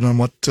posted on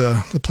what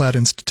the Platte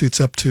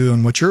Institute's up to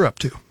and what you're up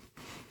to.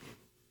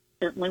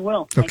 Certainly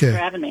will. Thanks for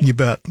having me. You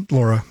bet,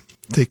 Laura.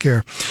 Take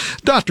care.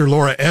 Dr.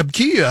 Laura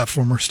Ebke,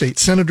 former state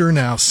senator,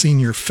 now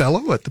senior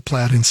fellow at the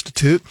Platte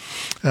Institute.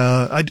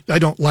 I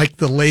don't like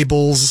the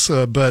labels,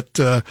 but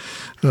the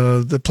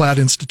Platte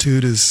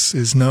Institute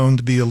is known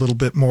to be a little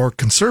bit more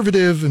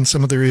conservative in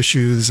some of their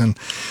issues, and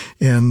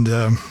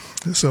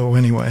so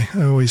anyway,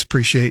 I always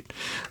appreciate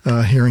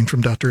hearing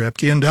from Dr.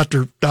 Ebke. And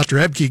Dr.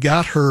 Ebke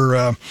got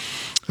her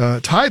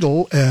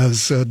title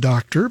as a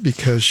doctor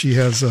because she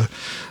has a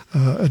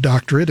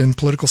doctorate in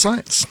political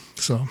science.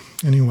 So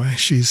anyway,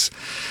 she's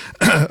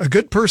a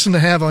good person to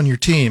have on your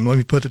team. Let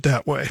me put it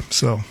that way.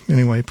 So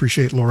anyway,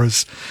 appreciate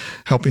Laura's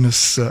helping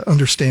us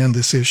understand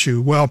this issue.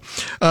 Well,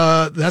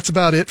 that's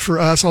about it for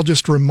us. I'll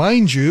just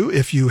remind you,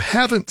 if you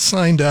haven't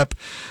signed up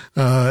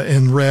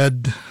and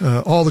read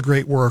all the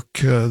great work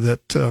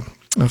that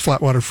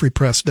Flatwater Free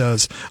Press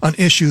does on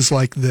issues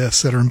like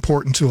this that are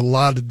important to a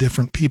lot of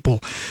different people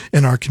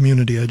in our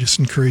community, I just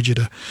encourage you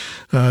to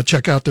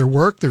check out their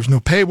work. There's no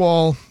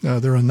paywall.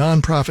 They're a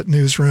nonprofit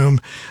newsroom.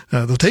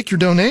 They'll take your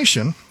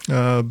donation,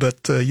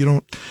 but you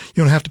don't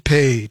have to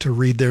pay to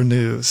read their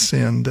news.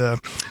 And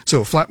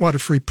so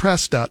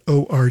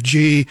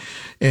flatwaterfreepress.org,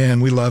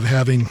 and we love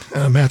having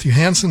Matthew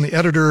Hansen, the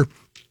editor,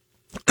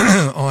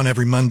 on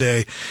every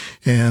Monday,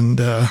 and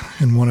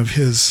one of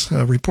his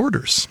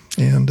reporters.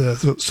 And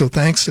so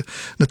thanks to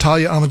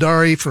Natalia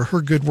Alamdari for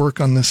her good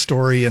work on this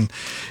story and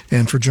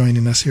for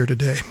joining us here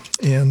today.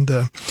 And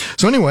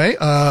so anyway,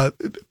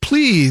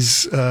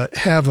 please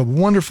have a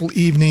wonderful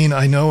evening.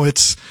 I know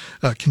it's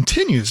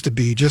continues to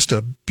be just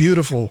a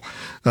beautiful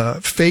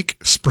fake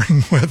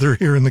spring weather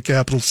here in the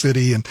capital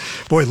city. And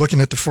boy,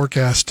 looking at the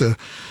forecast a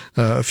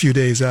few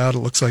days out, it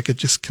looks like it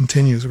just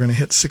continues. We're going to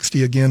hit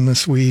 60 again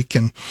this week,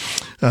 and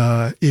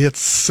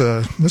it's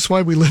that's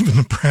why we live in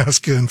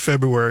Nebraska in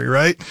February,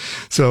 right?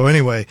 So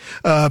anyway,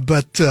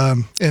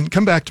 and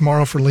come back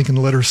tomorrow for Lincoln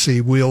Literacy.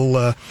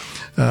 We'll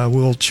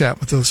chat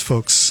with those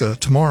folks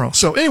tomorrow.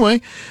 So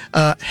anyway,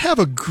 have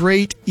a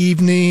great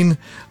evening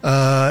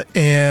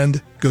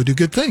and go do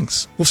good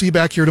things. We'll see you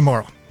back here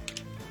tomorrow.